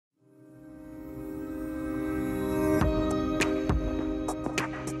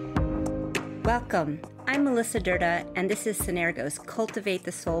Welcome. I'm Melissa Durda, and this is Synergo's Cultivate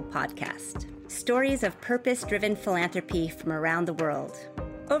the Soul podcast. Stories of purpose-driven philanthropy from around the world.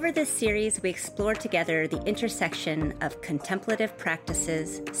 Over this series, we explore together the intersection of contemplative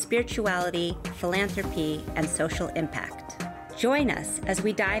practices, spirituality, philanthropy, and social impact. Join us as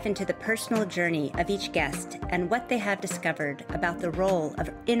we dive into the personal journey of each guest and what they have discovered about the role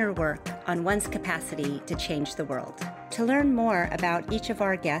of inner work on one's capacity to change the world. To learn more about each of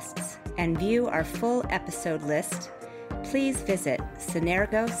our guests and view our full episode list, please visit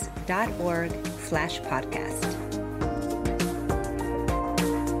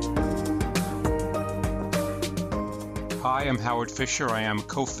synergos.org/podcast. Hi, I'm Howard Fisher. I am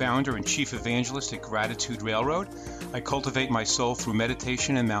co-founder and chief evangelist at Gratitude Railroad. I cultivate my soul through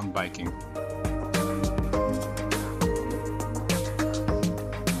meditation and mountain biking.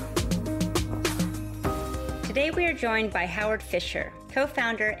 Today we are joined by Howard Fisher,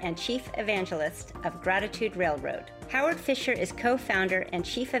 co-founder and chief evangelist of Gratitude Railroad. Howard Fisher is co-founder and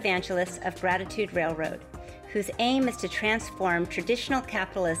chief evangelist of Gratitude Railroad, whose aim is to transform traditional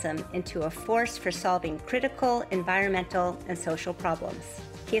capitalism into a force for solving critical environmental and social problems.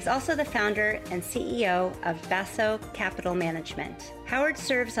 He is also the founder and CEO of Basso Capital Management. Howard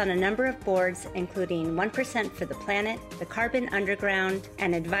serves on a number of boards, including 1% for the Planet, the Carbon Underground,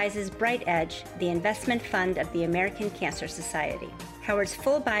 and advises Bright Edge, the investment fund of the American Cancer Society. Howard's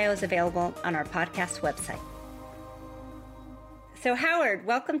full bio is available on our podcast website. So Howard,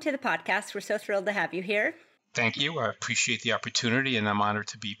 welcome to the podcast. We're so thrilled to have you here. Thank you. I appreciate the opportunity, and I'm honored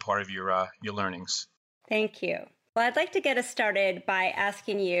to be part of your learnings. Thank you. Well, I'd like to get us started by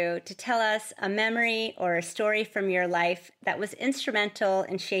asking you to tell us a memory or a story from your life that was instrumental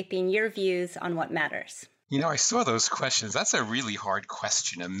in shaping your views on what matters. You know, I saw those questions. That's a really hard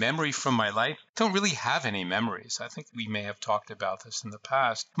question. A memory from my life? Don't really have any memories. I think we may have talked about this in the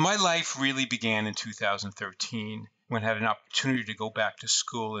past. My life really began in 2013 when I had an opportunity to go back to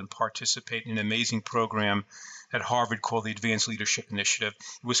school and participate in an amazing program at Harvard called the Advanced Leadership Initiative.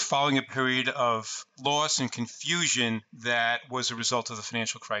 It was following a period of loss and confusion that was a result of the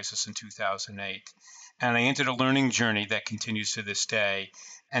financial crisis in 2008. And I entered a learning journey that continues to this day.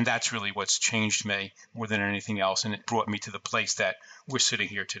 And that's really what's changed me more than anything else. And it brought me to the place that we're sitting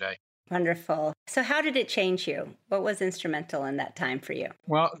here today. Wonderful. So how did it change you? What was instrumental in that time for you?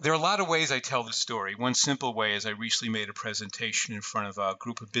 Well, there are a lot of ways I tell the story. One simple way is I recently made a presentation in front of a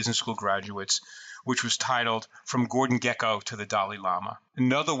group of business school graduates, which was titled From Gordon Gekko to the Dalai Lama.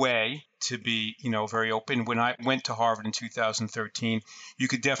 Another way to be, very open, when I went to Harvard in 2013, you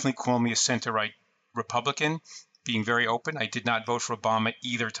could definitely call me a center-right Republican. Being very open, I did not vote for Obama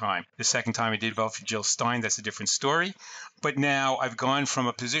either time. The second time I did vote for Jill Stein. That's a different story. But now I've gone from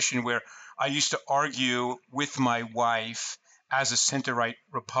a position where I used to argue with my wife as a center-right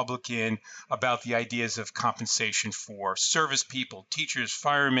Republican about the ideas of compensation for service people, teachers,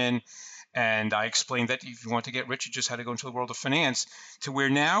 firemen. And I explained that if you want to get rich, you just had to go into the world of finance, to where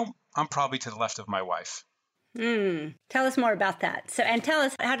now I'm probably to the left of my wife. Tell us more about that. And tell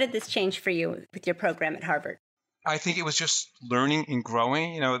us, how did this change for you with your program at Harvard? I think it was just learning and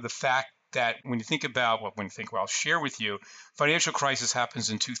growing. The fact that when you think about I'll share with you, financial crisis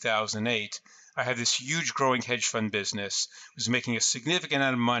happens in 2008. I had this huge growing hedge fund business, was making a significant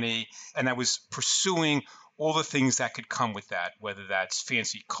amount of money, and I was pursuing all the things that could come with that, whether that's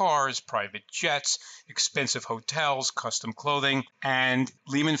fancy cars, private jets, expensive hotels, custom clothing. And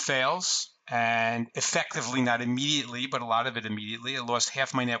Lehman fails, and effectively, not immediately, but a lot of it immediately. I lost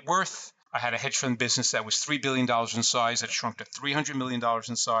half my net worth. I had a hedge fund business that was $3 billion in size that shrunk to $300 million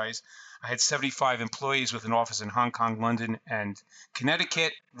in size. I had 75 employees with an office in Hong Kong, London, and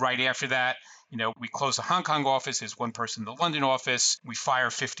Connecticut. Right after that, we closed the Hong Kong office. There's one person in the London office. We fire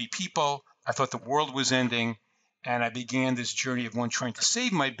 50 people. I thought the world was ending. And I began this journey of trying to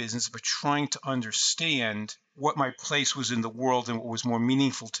save my business, but trying to understand what my place was in the world and what was more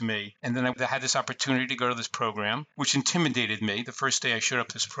meaningful to me. And then I had this opportunity to go to this program, which intimidated me. The first day I showed up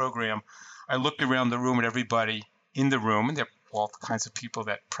to this program, I looked around the room at everybody in the room, and they're all the kinds of people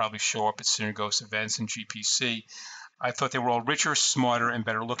that probably show up at Synergos events and GPC. I thought they were all richer, smarter, and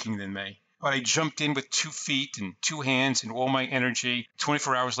better looking than me. But I jumped in with 2 feet and 2 hands and all my energy.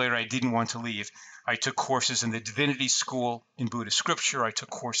 24 hours later, I didn't want to leave. I took courses in the Divinity School in Buddhist scripture. I took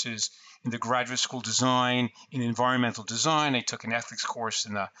courses in the graduate school design, in environmental design. I took an ethics course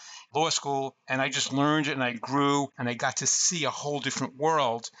in the law school. And I just learned and I grew and I got to see a whole different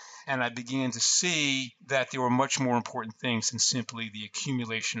world. And I began to see that there were much more important things than simply the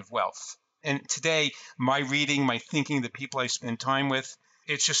accumulation of wealth. And today, my reading, my thinking, the people I spend time with,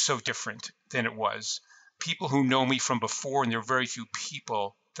 it's just so different than it was. People who know me from before, and there are very few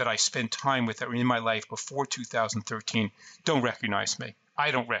people that I spent time with that were in my life before 2013 don't recognize me.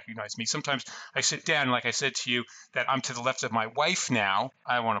 I don't recognize me. Sometimes I sit down, like I said to you, that I'm to the left of my wife now.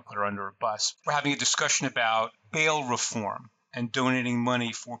 I don't want to put her under a bus. We're having a discussion about bail reform and donating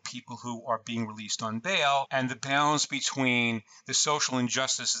money for people who are being released on bail, and the balance between the social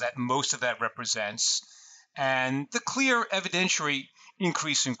injustices that most of that represents and the clear evidentiary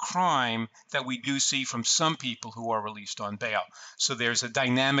increase in crime that we do see from some people who are released on bail. So there's a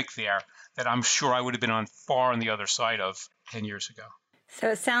dynamic there that I'm sure I would have been on far on the other side of 10 years ago.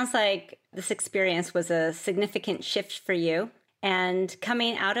 So it sounds like this experience was a significant shift for you. And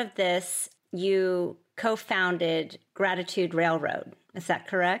coming out of this, you co-founded Gratitude Railroad. Is that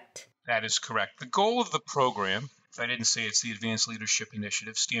correct? That is correct. The goal of the program, if I didn't say it's the Advanced Leadership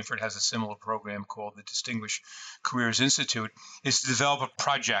Initiative, Stanford has a similar program called the Distinguished Careers Institute, is to develop a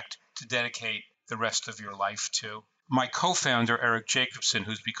project to dedicate the rest of your life to. My co-founder, Eric Jacobson,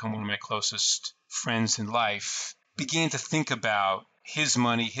 who's become one of my closest friends in life, began to think about his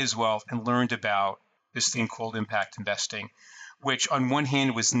money, his wealth, and learned about this thing called impact investing, which on one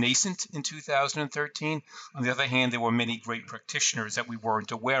hand was nascent in 2013. On the other hand, there were many great practitioners that we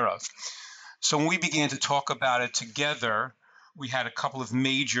weren't aware of. So when we began to talk about it together, we had a couple of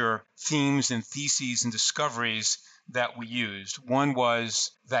major themes and theses and discoveries that we used. One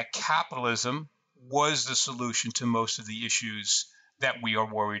was that capitalism was the solution to most of the issues that we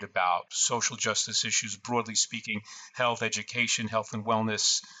are worried about, social justice issues, broadly speaking, health, education, health and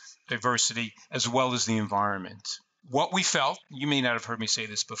wellness, diversity, as well as the environment. What we felt, you may not have heard me say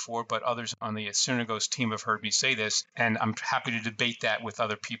this before, but others on the Synergos team have heard me say this, and I'm happy to debate that with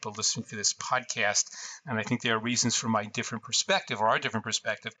other people listening to this podcast. And I think there are reasons for my different perspective, or our different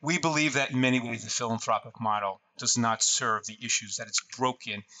perspective. We believe that in many ways the philanthropic model does not serve the issues, that it's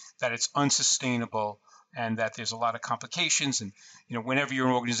broken, that it's unsustainable, and that there's a lot of complications. And, whenever you're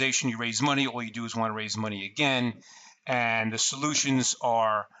an organization, you raise money, all you do is want to raise money again. And the solutions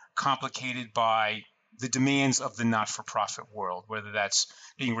are complicated by the demands of the not-for-profit world, whether that's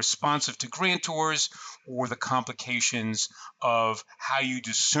being responsive to grantors or the complications of how you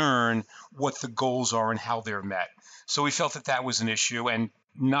discern what the goals are and how they're met. So we felt that that was an issue, and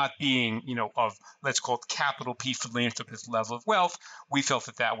not being, of, let's call it capital P philanthropist level of wealth, we felt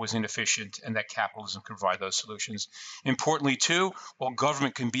that that was inefficient and that capitalism could provide those solutions. Importantly, too, while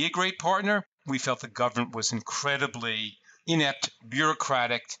government can be a great partner, we felt the government was incredibly inept,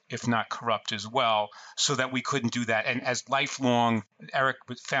 bureaucratic, if not corrupt as well, so that we couldn't do that. And as lifelong, Eric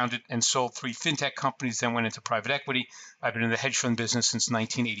founded and sold 3 fintech companies, then went into private equity. I've been in the hedge fund business since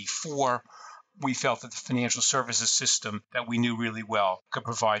 1984. We felt that the financial services system that we knew really well could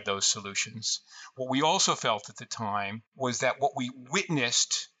provide those solutions. What we also felt at the time was that what we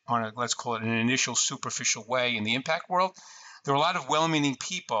witnessed on a, let's call it an initial superficial way in the impact world, there were a lot of well-meaning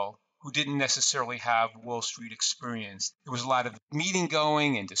people who didn't necessarily have Wall Street experience. There was a lot of meeting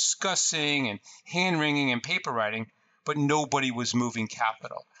going and discussing and hand-wringing and paper writing, but nobody was moving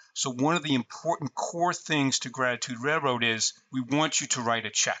capital. So one of the important core things to Gratitude Railroad is we want you to write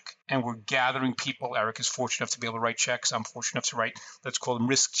a check. And we're gathering people. Eric is fortunate enough to be able to write checks. I'm fortunate enough to write, let's call them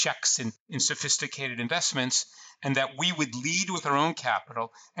risk checks in sophisticated investments. And that we would lead with our own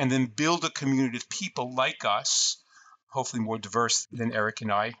capital and then build a community of people like us, hopefully more diverse than Eric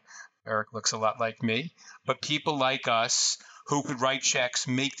and I. Eric looks a lot like me, but people like us who could write checks,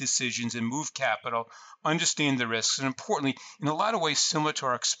 make decisions, and move capital, understand the risks, and importantly, in a lot of ways similar to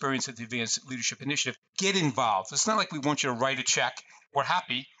our experience at the Advanced Leadership Initiative, get involved. It's not like we want you to write a check. We're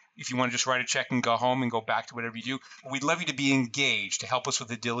happy if you want to just write a check and go home and go back to whatever you do. But we'd love you to be engaged, to help us with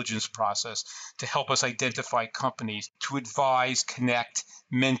the diligence process, to help us identify companies, to advise, connect,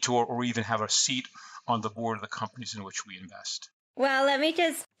 mentor, or even have a seat on the board of the companies in which we invest. Well, let me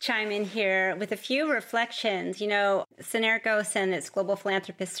just chime in here with a few reflections. Synergos and its Global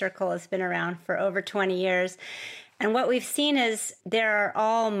Philanthropist Circle has been around for over 20 years. And what we've seen is there are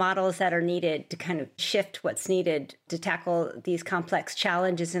all models that are needed to kind of shift what's needed to tackle these complex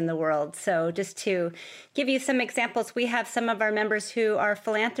challenges in the world. So just to give you some examples, we have some of our members who are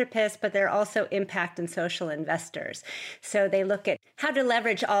philanthropists, but they're also impact and social investors. So they look at how to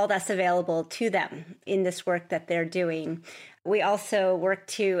leverage all that's available to them in this work that they're doing. We also work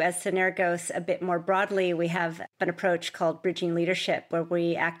to, as Synergos, a bit more broadly. We have an approach called Bridging Leadership, where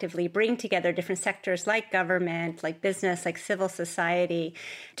we actively bring together different sectors like government, like business, like civil society,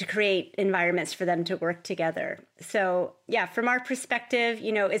 to create environments for them to work together. So, yeah, from our perspective,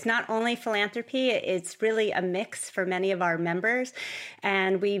 it's not only philanthropy, it's really a mix for many of our members.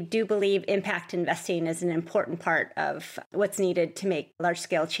 And we do believe impact investing is an important part of what's needed to make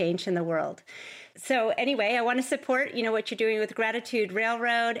large-scale change in the world. So anyway, I want to support, what you're doing with Gratitude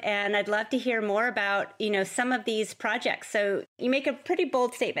Railroad, and I'd love to hear more about, some of these projects. So you make a pretty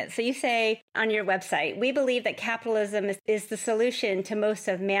bold statement. So you say on your website, we believe that capitalism is the solution to most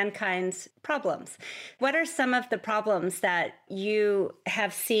of mankind's problems. What are some of the problems that you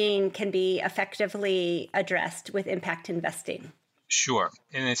have seen can be effectively addressed with impact investing? Sure.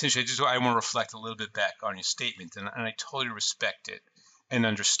 And essentially, just I want to reflect a little bit back on your statement, and I totally respect it and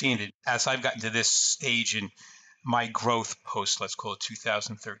understand it. As I've gotten to this stage in my growth post, let's call it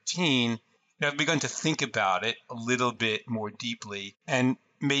 2013, I've begun to think about it a little bit more deeply. And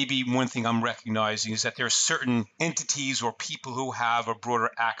maybe one thing I'm recognizing is that there are certain entities or people who have a broader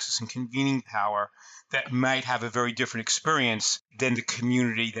access and convening power that might have a very different experience than the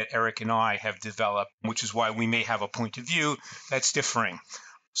community that Eric and I have developed, which is why we may have a point of view that's differing.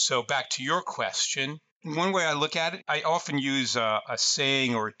 So back to your question, one way I look at it, I often use a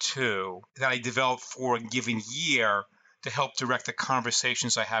saying or two that I develop for a given year to help direct the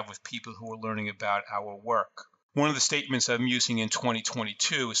conversations I have with people who are learning about our work. One of the statements I'm using in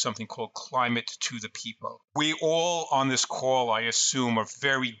 2022 is something called climate to the people. We all on this call, I assume, are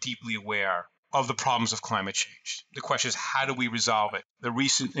very deeply aware of the problems of climate change. The question is, how do we resolve it? The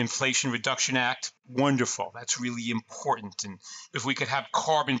recent Inflation Reduction Act, wonderful. That's really important. And if we could have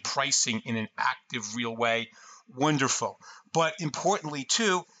carbon pricing in an active, real way, wonderful. But importantly,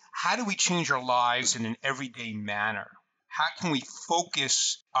 too, how do we change our lives in an everyday manner? How can we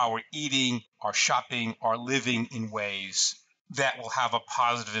focus our eating, our shopping, our living in ways that will have a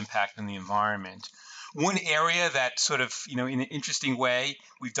positive impact on the environment? One area that sort of, in an interesting way,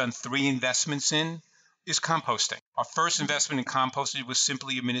 we've done 3 investments in is composting. Our first investment in composting was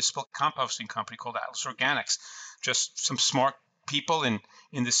simply a municipal composting company called Atlas Organics. Just some smart people in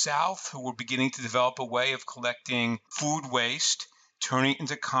the South who were beginning to develop a way of collecting food waste, turning it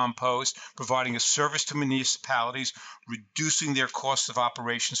into compost, providing a service to municipalities, reducing their costs of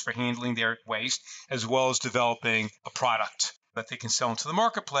operations for handling their waste, as well as developing a product that they can sell into the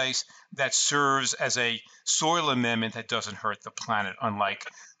marketplace that serves as a soil amendment that doesn't hurt the planet, unlike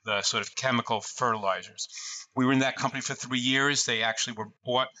the sort of chemical fertilizers. We were in that company for 3 years. They actually were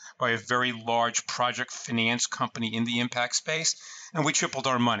bought by a very large project finance company in the impact space, and we tripled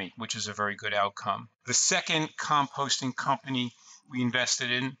our money, which is a very good outcome. The second composting company we invested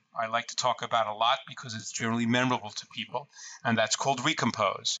in, I like to talk about a lot because it's generally memorable to people, and that's called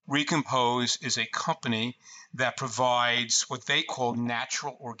Recompose. Recompose is a company that provides what they call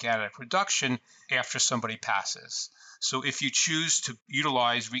natural organic reduction after somebody passes. So if you choose to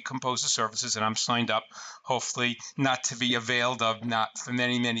utilize Recompose services, and I'm signed up, hopefully not to be availed of, not for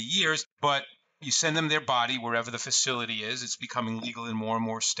many, many years, but you send them their body wherever the facility is. It's becoming legal in more and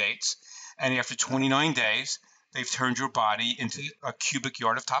more states. And after 29 days, they've turned your body into a cubic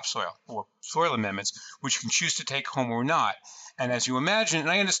yard of topsoil or soil amendments, which you can choose to take home or not. And as you imagine, and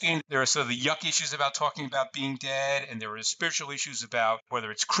I understand there are sort of the yuck issues about talking about being dead, and there are spiritual issues about whether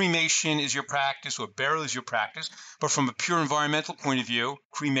it's cremation is your practice or burial is your practice. But from a pure environmental point of view,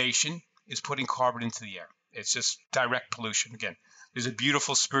 cremation is putting carbon into the air. It's just direct pollution. Again, there's a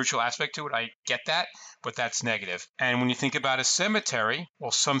beautiful spiritual aspect to it. I get that, but that's negative. And when you think about a cemetery,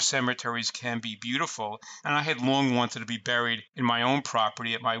 well, some cemeteries can be beautiful. And I had long wanted to be buried in my own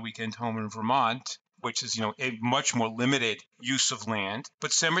property at my weekend home in Vermont, which is, a much more limited use of land.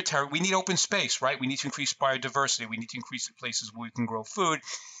 But cemetery, we need open space, right? We need to increase biodiversity. We need to increase the places where we can grow food.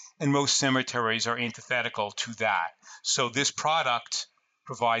 And most cemeteries are antithetical to that. So this product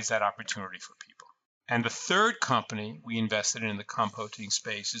provides that opportunity for people. And the third company we invested in the composting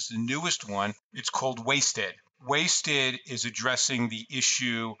space is the newest one. It's called Wasted. Wasted is addressing the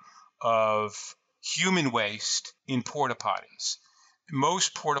issue of human waste in porta potties.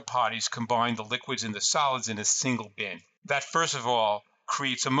 Most porta potties combine the liquids and the solids in a single bin. That, first of all,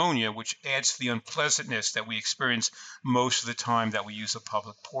 creates ammonia, which adds to the unpleasantness that we experience most of the time that we use a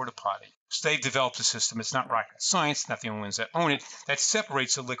public porta potty. So they've developed a system. It's not rocket science, not the only ones that own it, that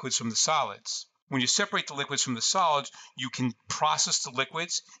separates the liquids from the solids. When you separate the liquids from the solids, you can process the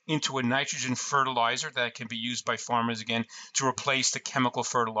liquids into a nitrogen fertilizer that can be used by farmers, again, to replace the chemical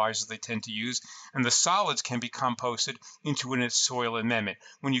fertilizers they tend to use. And the solids can be composted into a soil amendment.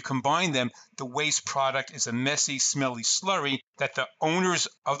 When you combine them, the waste product is a messy, smelly slurry that the owners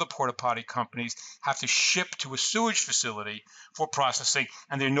of the porta potty companies have to ship to a sewage facility for processing,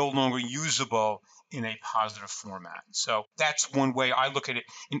 and they're no longer usable in a positive format. So that's one way I look at it.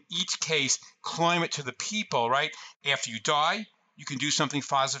 In each case, climate to the people, right? After you die, you can do something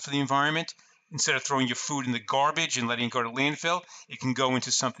positive for the environment. Instead of throwing your food in the garbage and letting it go to landfill, it can go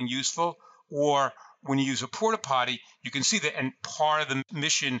into something useful. Or when you use a porta potty, you can see that. And part of the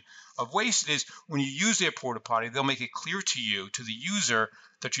mission of Waste is when you use their porta potty, they'll make it clear to you, to the user,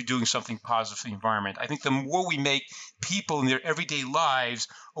 that you're doing something positive for the environment. I think the more we make people in their everyday lives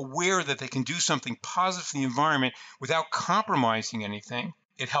aware that they can do something positive for the environment without compromising anything,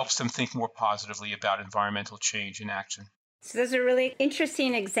 it helps them think more positively about environmental change and action. So those are really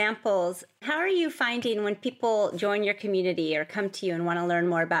interesting examples. How are you finding when people join your community or come to you and want to learn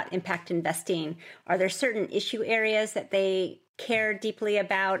more about impact investing? Are there certain issue areas that they care deeply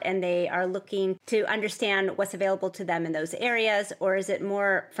about and they are looking to understand what's available to them in those areas? Or is it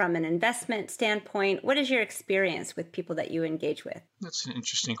more from an investment standpoint? What is your experience with people that you engage with? That's an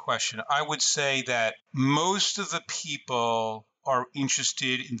interesting question. I would say that most of the people are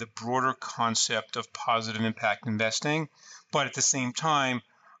interested in the broader concept of positive impact investing, but at the same time,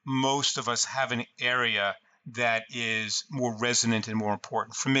 most of us have an area that is more resonant and more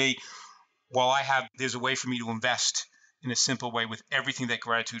important. For me, while there's a way for me to invest in a simple way with everything that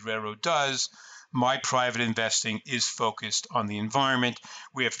Gratitude Railroad does, my private investing is focused on the environment.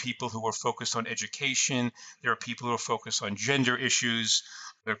 We have people who are focused on education. There are people who are focused on gender issues.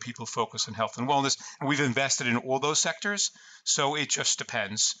 There are people focused on health and wellness. And we've invested in all those sectors. So it just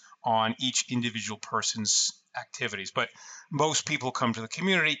depends on each individual person's activities. But most people come to the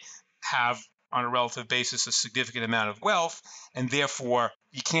community have, on a relative basis, a significant amount of wealth, and therefore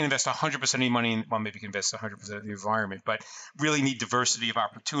you can't invest 100% of your money in, well, maybe you can invest 100% of the environment, but really need diversity of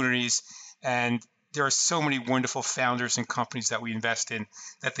opportunities. And there are so many wonderful founders and companies that we invest in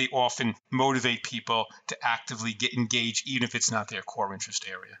that they often motivate people to actively get engaged, even if it's not their core interest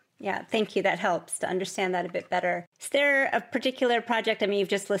area. Yeah, thank you. That helps to understand that a bit better. Is there a particular project? I mean, you've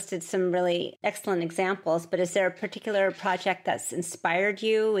just listed some really excellent examples, but is there a particular project that's inspired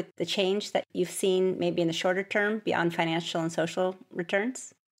you with the change that you've seen maybe in the shorter term beyond financial and social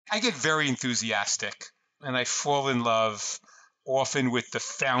returns? I get very enthusiastic and I fall in love often with the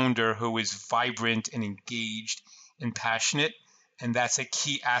founder who is vibrant and engaged and passionate. And that's a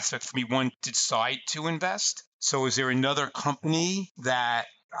key aspect for me, one, to decide to invest. So is there another company that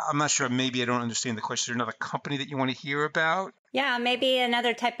I'm not sure, maybe I don't understand the question. Is there another company that you want to hear about? Yeah, maybe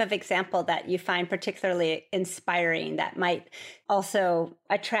another type of example that you find particularly inspiring that might also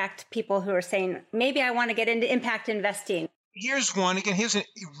attract people who are saying, maybe I want to get into impact investing. Here's one. Again, here's a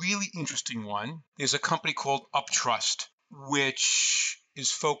really interesting one. There's a company called Uptrust, which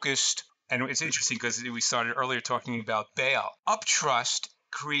is focused, and it's interesting because we started earlier talking about bail. Uptrust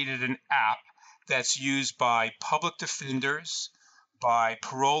created an app that's used by public defenders, by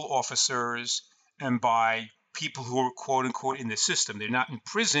parole officers, and by people who are quote unquote in the system. They're not in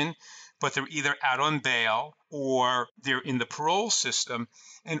prison, but they're either out on bail or they're in the parole system.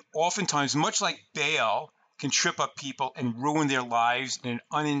 And oftentimes, much like bail can trip up people and ruin their lives in an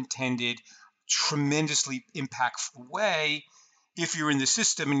unintended, tremendously impactful way, if you're in the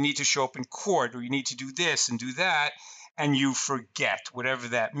system and you need to show up in court or you need to do this and do that, and you forget whatever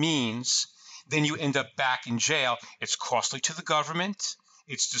that means, then you end up back in jail. It's costly to the government.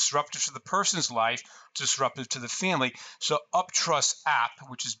 It's disruptive to the person's life, disruptive to the family. So Uptrust app,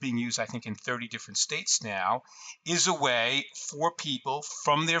 which is being used, I think, in 30 different states now, is a way for people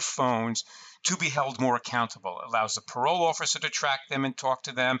from their phones to be held more accountable. It allows the parole officer to track them and talk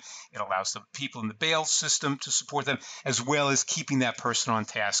to them. It allows the people in the bail system to support them, as well as keeping that person on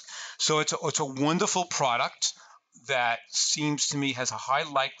task. So it's a wonderful product that seems to me has a high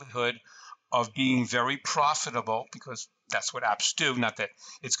likelihood of being very profitable, because that's what apps do. Not that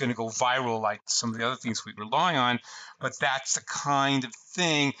it's going to go viral like some of the other things we rely on, but that's the kind of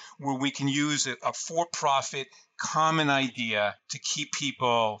thing where we can use a for-profit common idea to keep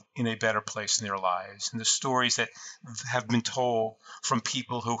people in a better place in their lives. And the stories that have been told from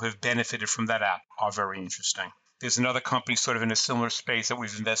people who have benefited from that app are very interesting. There's another company sort of in a similar space that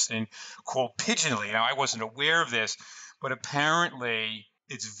we've invested in called Pigeonly. Now, I wasn't aware of this, but apparently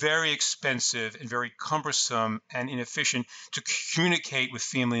it's very expensive and very cumbersome and inefficient to communicate with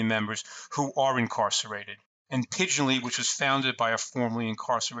family members who are incarcerated. And Pigeonly, which was founded by a formerly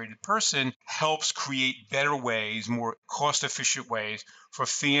incarcerated person, helps create better ways, more cost-efficient ways for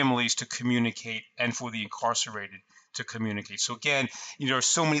families to communicate and for the incarcerated to communicate. So again, there are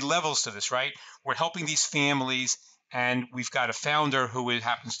so many levels to this, right? We're helping these families, and we've got a founder who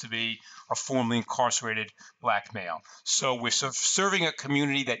happens to be a formerly incarcerated Black male. So we're serving a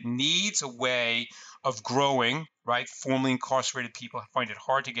community that needs a way of growing, right? Formerly incarcerated people find it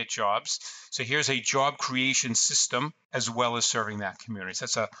hard to get jobs. So here's a job creation system as well as serving that community. So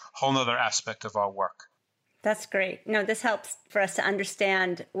that's a whole other aspect of our work. That's great. No, this helps for us to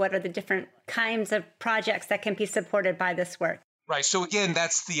understand what are the different kinds of projects that can be supported by this work. Right. So again,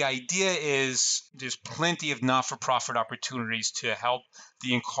 that's the idea is there's plenty of not-for-profit opportunities to help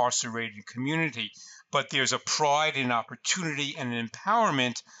the incarcerated community, but there's a pride and opportunity and an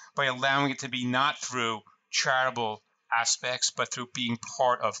empowerment by allowing it to be not through charitable aspects, but through being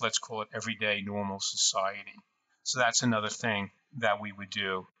part of, let's call it, everyday normal society. So that's another thing that we would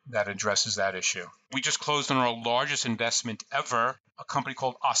do that addresses that issue. We just closed on our largest investment ever, a company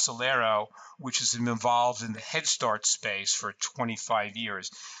called Oscillero, which has been involved in the Head Start space for 25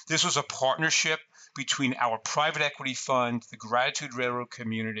 years. This was a partnership between our private equity fund, the Gratitude Railroad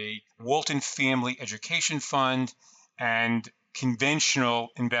community, Walton Family Education Fund, and conventional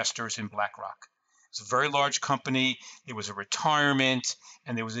investors in BlackRock. It's a very large company. It was a retirement,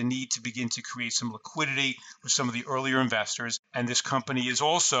 and there was a need to begin to create some liquidity for some of the earlier investors. And this company is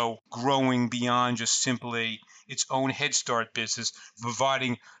also growing beyond just simply its own Head Start business,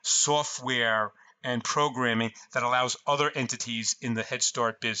 providing software and programming that allows other entities in the Head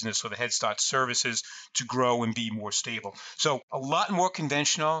Start business or the Head Start services to grow and be more stable. So a lot more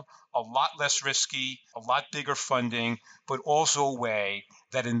conventional, a lot less risky, a lot bigger funding, but also a way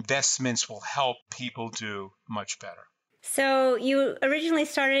that investments will help people do much better. So you originally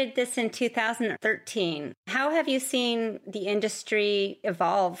started this in 2013. How have you seen the industry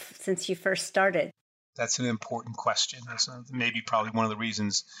evolve since you first started? That's an important question. That's maybe probably one of the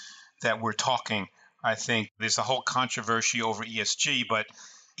reasons that we're talking. I think there's a whole controversy over ESG, but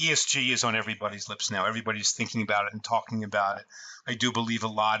ESG is on everybody's lips now. Everybody's thinking about it and talking about it. I do believe a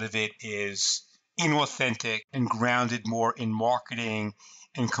lot of it is inauthentic and grounded more in marketing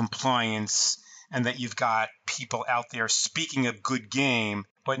and compliance, and that you've got people out there speaking a good game,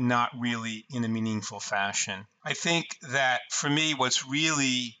 but not really in a meaningful fashion. I think that for me, what's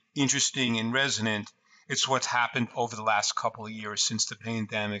really interesting and resonant is what's happened over the last couple of years since the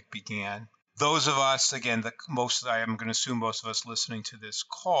pandemic began. Those of us, again, I am going to assume most of us listening to this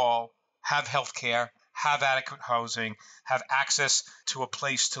call have health care, have adequate housing, have access to a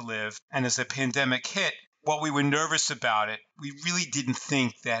place to live. And as the pandemic hit, while we were nervous about it, we really didn't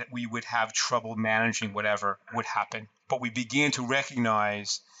think that we would have trouble managing whatever would happen. But we began to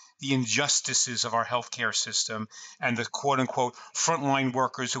recognize the injustices of our healthcare system and the quote unquote frontline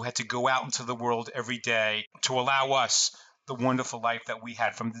workers who had to go out into the world every day to allow us the wonderful life that we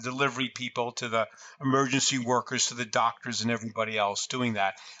had, from the delivery people to the emergency workers to the doctors and everybody else doing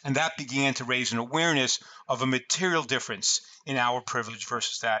that. And that began to raise an awareness of a material difference in our privilege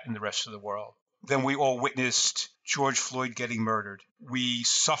versus that in the rest of the world. Then we all witnessed George Floyd getting murdered. We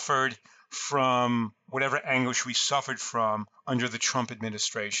suffered from whatever anguish we suffered from under the Trump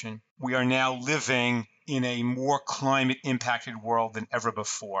administration. We are now living in a more climate impacted world than ever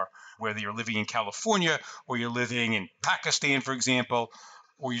before, whether you're living in California or you're living in Pakistan, for example,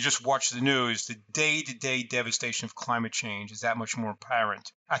 or you just watch the news. The day-to-day devastation of climate change is that much more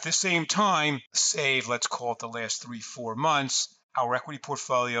apparent. At the same time, save, let's call it the last 3-4 months, our equity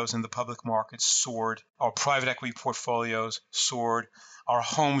portfolios in the public markets soared. Our private equity portfolios soared. Our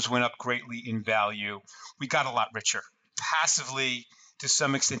homes went up greatly in value. We got a lot richer, passively to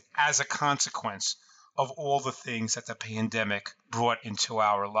some extent as a consequence of all the things that the pandemic brought into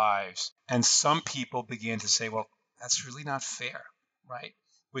our lives. And some people began to say, well, that's really not fair, right?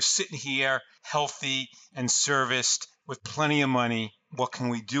 We're sitting here healthy and serviced with plenty of money. What can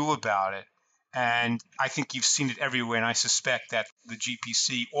we do about it? And I think you've seen it everywhere. And I suspect that the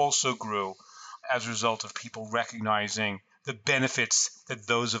GPC also grew as a result of people recognizing the benefits that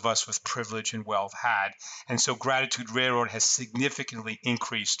those of us with privilege and wealth had. And so Gratitude Railroad has significantly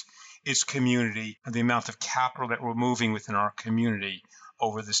increased its community and the amount of capital that we're moving within our community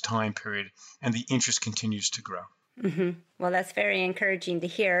over this time period. And the interest continues to grow. Mm-hmm. Well, that's very encouraging to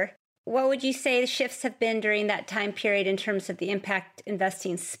hear. What would you say the shifts have been during that time period in terms of the impact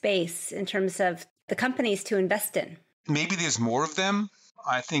investing space, in terms of the companies to invest in? Maybe there's more of them.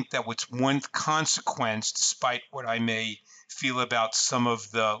 I think that what's one consequence, despite what I may feel about some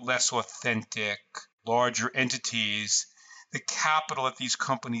of the less authentic, larger entities, the capital that these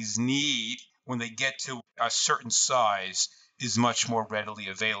companies need when they get to a certain size is much more readily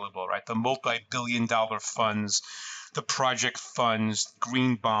available, right? The multi-billion-dollar funds, the project funds,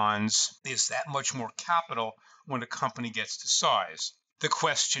 green bonds, there's that much more capital when a company gets to size. The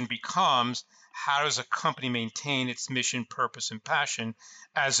question becomes, how does a company maintain its mission, purpose, and passion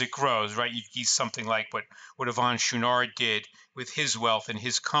as it grows, right? You see something like what Yvon Chouinard did with his wealth and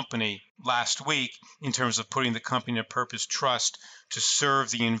his company last week in terms of putting the company in a purpose trust to serve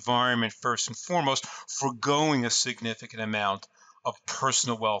the environment first and foremost, foregoing a significant amount of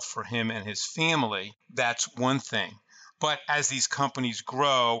personal wealth for him and his family. That's one thing. But as these companies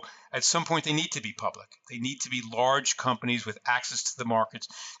grow, at some point they need to be public. They need to be large companies with access to the markets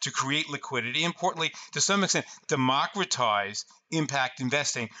to create liquidity. Importantly, to some extent, democratize impact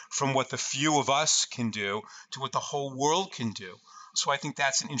investing from what the few of us can do to what the whole world can do. So I think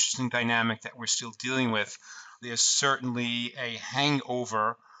that's an interesting dynamic that we're still dealing with. There's certainly a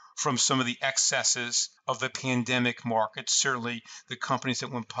hangover from some of the excesses of the pandemic market. Certainly, the companies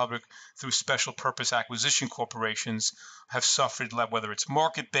that went public through special purpose acquisition corporations have suffered, whether it's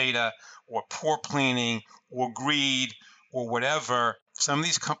market beta or poor planning or greed or whatever. Some of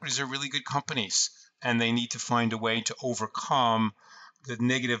these companies are really good companies, and they need to find a way to overcome the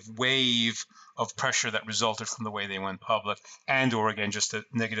negative wave of pressure that resulted from the way they went public and or again just the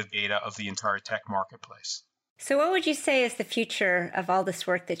negative beta of the entire tech marketplace. So what would you say is the future of all this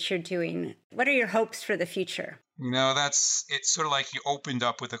work that you're doing? What are your hopes for the future? It's sort of like you opened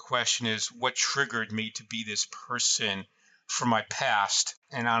up with a question is what triggered me to be this person from my past?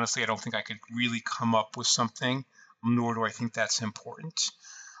 And honestly, I don't think I could really come up with something, nor do I think that's important.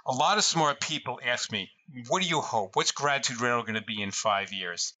 A lot of smart people ask me, what do you hope? What's Gratitude Railroad going to be in 5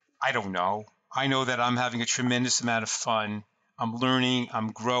 years? I don't know. I know that I'm having a tremendous amount of fun. I'm learning,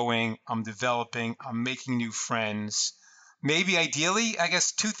 I'm growing, I'm developing, I'm making new friends. Maybe ideally, I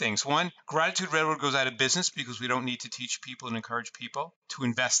guess two things. One, Gratitude Railroad goes out of business because we don't need to teach people and encourage people to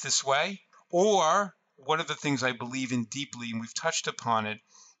invest this way. Or one of the things I believe in deeply, and we've touched upon it,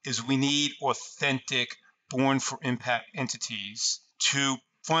 is we need authentic, born for impact entities to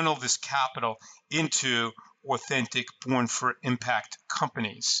funnel this capital into authentic, born for impact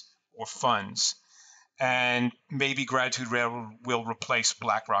companies or funds. And maybe Gratitude Railroad will replace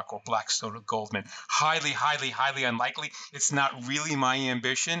BlackRock or Blackstone or Goldman. Highly, highly, highly unlikely. It's not really my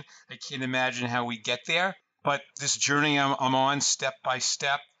ambition. I can't imagine how we get there. But this journey I'm on step by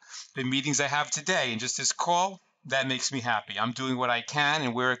step, the meetings I have today and just this call, that makes me happy. I'm doing what I can,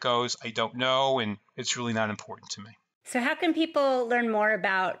 and where it goes, I don't know, and it's really not important to me. So how can people learn more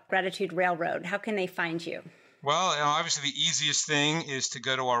about Gratitude Railroad? How can they find you? Well, obviously the easiest thing is to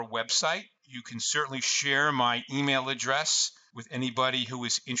go to our website. You can certainly share my email address with anybody who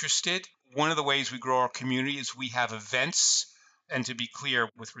is interested. One of the ways we grow our community is we have events. And to be clear,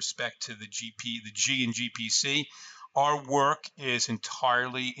 with respect to the G and GPC, our work is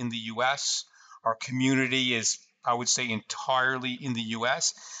entirely in the US. Our community is, I would say, entirely in the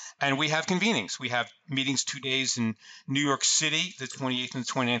US. And we have convenings. We have meetings 2 days in New York City, the 28th and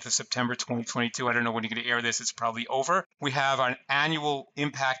 29th of September, 2022. I don't know when you're going to air this. It's probably over. We have an annual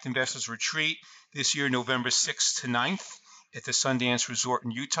Impact Investors Retreat this year, November 6th to 9th at the Sundance Resort in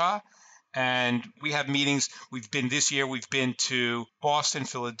Utah. And we have meetings. We've been to Boston,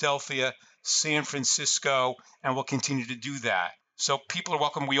 Philadelphia, San Francisco, and we'll continue to do that. So people are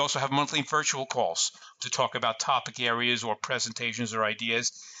welcome. We also have monthly virtual calls to talk about topic areas or presentations or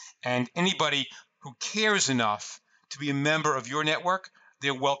ideas. And anybody who cares enough to be a member of your network,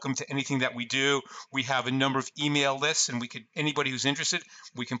 they're welcome to anything that we do. We have a number of email lists, and anybody who's interested,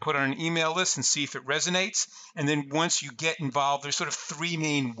 we can put on an email list and see if it resonates. And then once you get involved, there's sort of three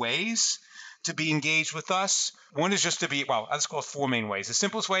main ways to be engaged with us. One is just to be, let's call it four main ways. The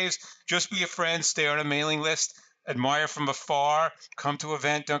simplest way is just be a friend, stay on a mailing list, admire from afar, come to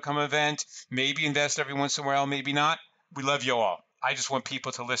event, don't come event, maybe invest every once in a while, maybe not. We love you all. I just want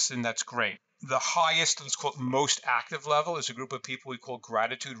people to listen. That's great. The highest, let's call it most active level, is a group of people we call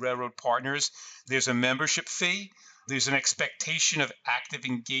Gratitude Railroad Partners. There's a membership fee. There's an expectation of active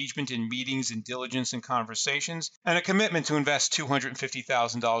engagement in meetings and diligence and conversations, and a commitment to invest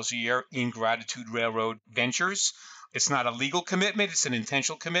 $250,000 a year in Gratitude Railroad ventures. It's not a legal commitment. It's an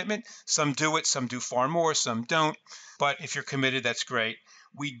intentional commitment. Some do it. Some do far more. Some don't. But if you're committed, that's great.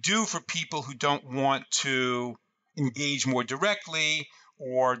 We do for people who don't want to engage more directly,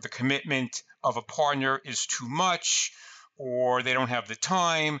 or the commitment of a partner is too much, or they don't have the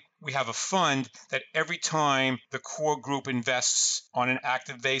time. We have a fund that every time the core group invests on an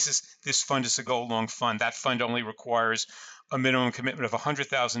active basis, this fund is a go-along fund. That fund only requires a minimum commitment of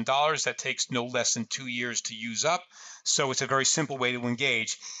 $100,000 that takes no less than 2 years to use up. So it's a very simple way to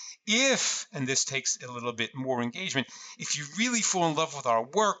engage. If, and this takes a little bit more engagement, if you really fall in love with our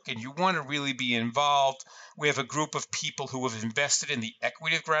work and you want to really be involved, we have a group of people who have invested in the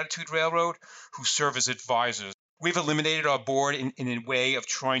equity of Gratitude Railroad who serve as advisors. We've eliminated our board in a way of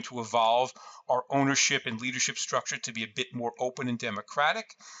trying to evolve our ownership and leadership structure to be a bit more open and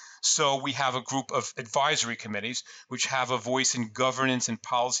democratic. So we have a group of advisory committees, which have a voice in governance and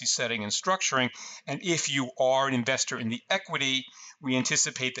policy setting and structuring. And if you are an investor in the equity, we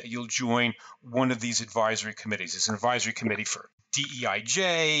anticipate that you'll join one of these advisory committees. It's an advisory committee for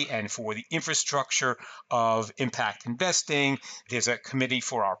DEIJ and for the infrastructure of impact investing. There's a committee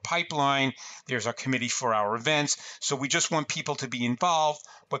for our pipeline. There's a committee for our events. So we just want people to be involved,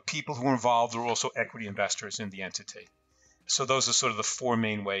 but people who are involved are also equity investors in the entity. So those are sort of the four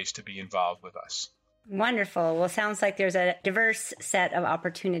main ways to be involved with us. Wonderful. Well, sounds like there's a diverse set of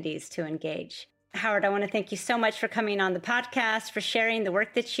opportunities to engage. Howard, I want to thank you so much for coming on the podcast, for sharing the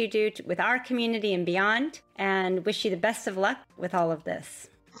work that you do with our community and beyond, and wish you the best of luck with all of this.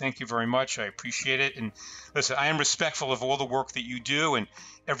 Thank you very much. I appreciate it. And listen, I am respectful of all the work that you do and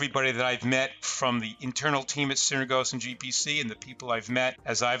everybody that I've met from the internal team at Synergos and GPC and the people I've met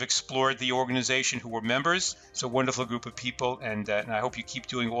as I've explored the organization who were members. It's a wonderful group of people, and I hope you keep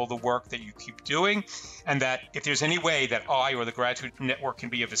doing all the work that you keep doing, and that if there's any way that I or the Gratitude Network can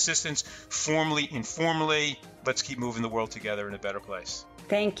be of assistance, formally, informally, let's keep moving the world together in a better place.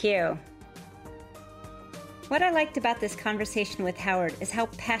 Thank you. What I liked about this conversation with Howard is how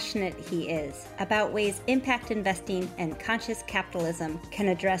passionate he is about ways impact investing and conscious capitalism can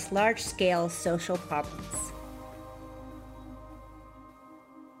address large-scale social problems.